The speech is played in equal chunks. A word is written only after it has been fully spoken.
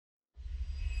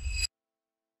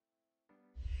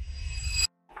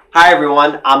Hi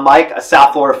everyone, I'm Mike, a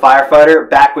South Florida firefighter,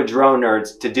 back with Drone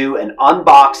Nerds to do an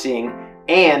unboxing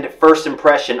and first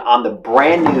impression on the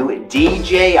brand new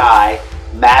DJI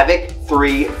Mavic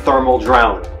 3 thermal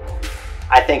drone.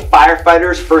 I think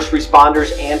firefighters, first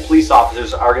responders, and police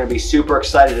officers are going to be super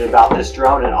excited about this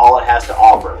drone and all it has to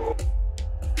offer.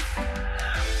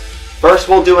 First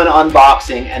we'll do an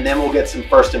unboxing and then we'll get some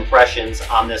first impressions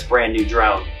on this brand new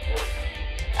drone.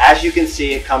 As you can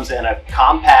see, it comes in a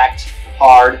compact,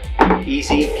 hard,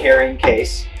 easy carrying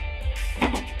case.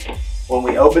 When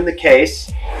we open the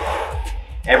case,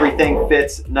 everything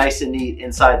fits nice and neat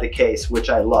inside the case,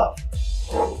 which I love.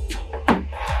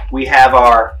 We have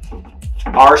our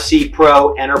RC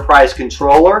Pro Enterprise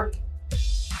controller.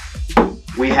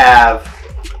 We have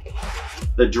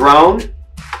the drone,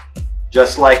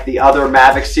 just like the other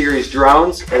Mavic series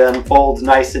drones. It unfolds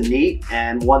nice and neat,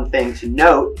 and one thing to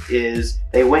note is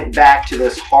they went back to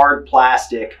this hard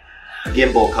plastic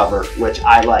gimbal cover, which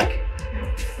I like.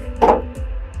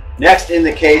 Next in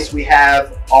the case, we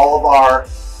have all of our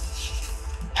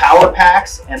power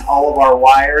packs and all of our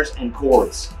wires and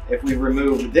cords. If we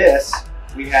remove this,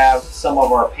 we have some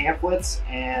of our pamphlets,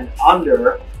 and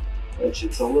under, which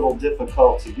it's a little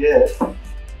difficult to get,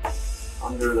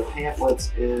 under the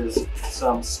pamphlets is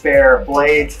some spare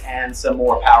blades and some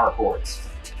more power cords.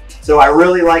 So I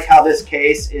really like how this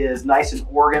case is nice and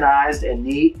organized and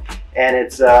neat, and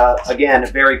it's again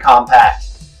very compact.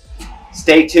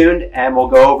 Stay tuned and we'll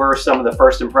go over some of the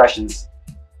first impressions.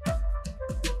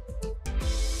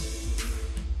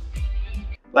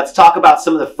 Let's talk about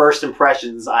some of the first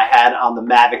impressions I had on the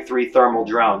Mavic 3 thermal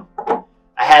drone.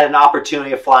 I had an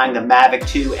opportunity of flying the Mavic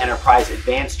 2 Enterprise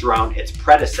Advanced drone, its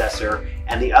predecessor,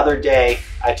 and the other day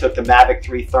I took the Mavic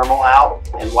 3 thermal out,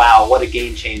 and wow, what a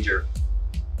game changer.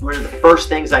 One of the first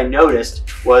things I noticed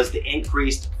was the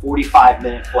increased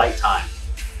 45-minute flight time.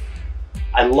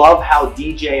 I love how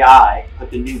DJI put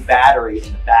the new battery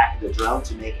in the back of the drone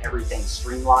to make everything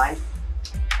streamlined.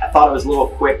 I thought it was a little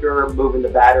quicker moving the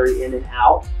battery in and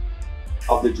out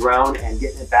of the drone and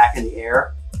getting it back in the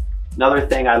air. Another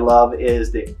thing I love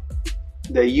is the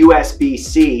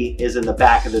USB-C is in the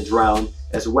back of the drone,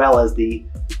 as well as the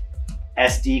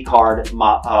SD card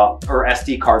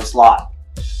slot.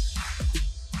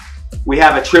 We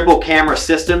have a triple camera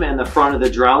system in the front of the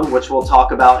drone, which we'll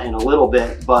talk about in a little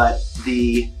bit, but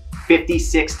the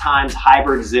 56 times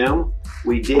hybrid zoom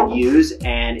we did use,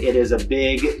 and it is a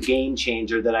big game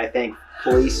changer that I think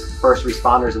police, first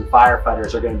responders, and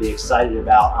firefighters are going to be excited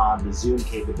about on the zoom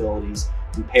capabilities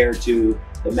compared to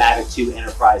the Mavic 2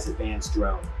 Enterprise Advanced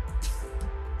drone.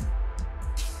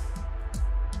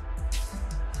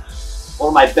 One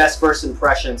of my best first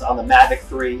impressions on the Mavic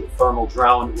 3 thermal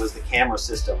drone was the camera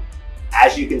system.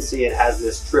 As you can see, it has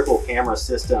this triple camera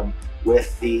system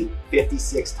with the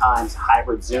 56 times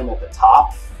hybrid zoom at the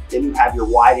top. Then you have your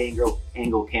wide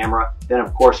angle camera. Then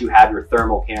of course you have your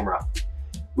thermal camera.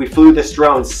 We flew this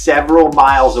drone several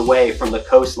miles away from the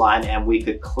coastline and we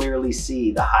could clearly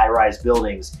see the high-rise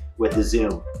buildings with the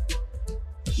zoom.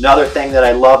 Another thing that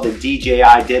I love that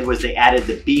DJI did was they added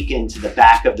the beacon to the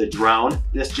back of the drone.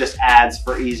 This just adds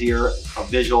for easier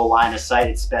visual line of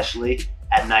sight, especially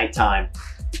at nighttime.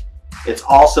 It's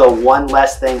also one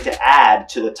less thing to add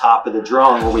to the top of the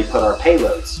drone where we put our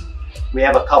payloads. We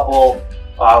have a couple,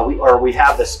 we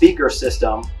have the speaker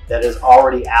system that is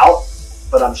already out,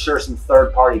 but I'm sure some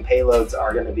third-party payloads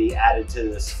are going to be added to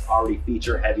this already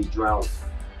feature-heavy drone.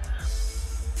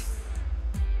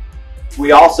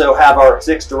 We also have our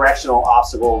 6 directional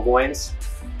obstacle avoidance,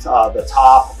 the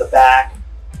top, the back,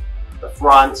 the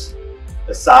front,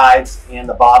 the sides, and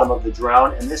the bottom of the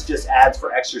drone, and this just adds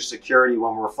for extra security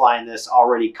when we're flying this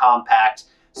already compact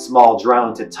small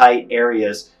drone to tight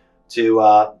areas to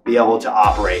be able to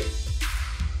operate.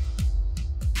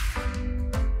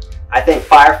 I think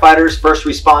firefighters, first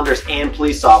responders, and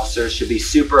police officers should be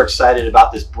super excited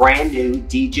about this brand new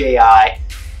DJI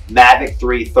Mavic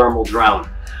 3 thermal drone.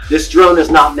 This drone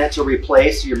is not meant to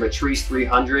replace your Matrice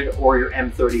 300 or your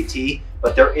M30T,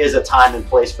 but there is a time and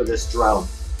place for this drone.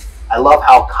 I love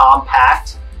how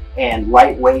compact and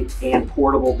lightweight and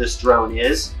portable this drone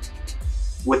is.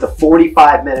 With a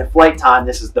 45-minute flight time,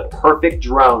 this is the perfect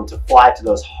drone to fly to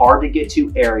those hard to get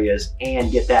to areas and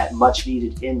get that much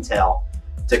needed intel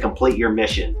to complete your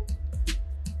mission.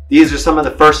 These are some of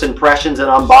the first impressions and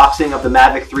unboxing of the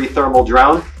Mavic 3 thermal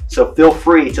drone, so feel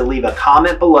free to leave a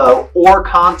comment below or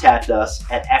contact us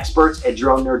at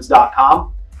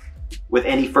experts@dronenerds.com with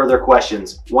any further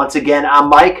questions. Once again, I'm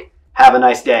Mike. Have a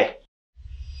nice day.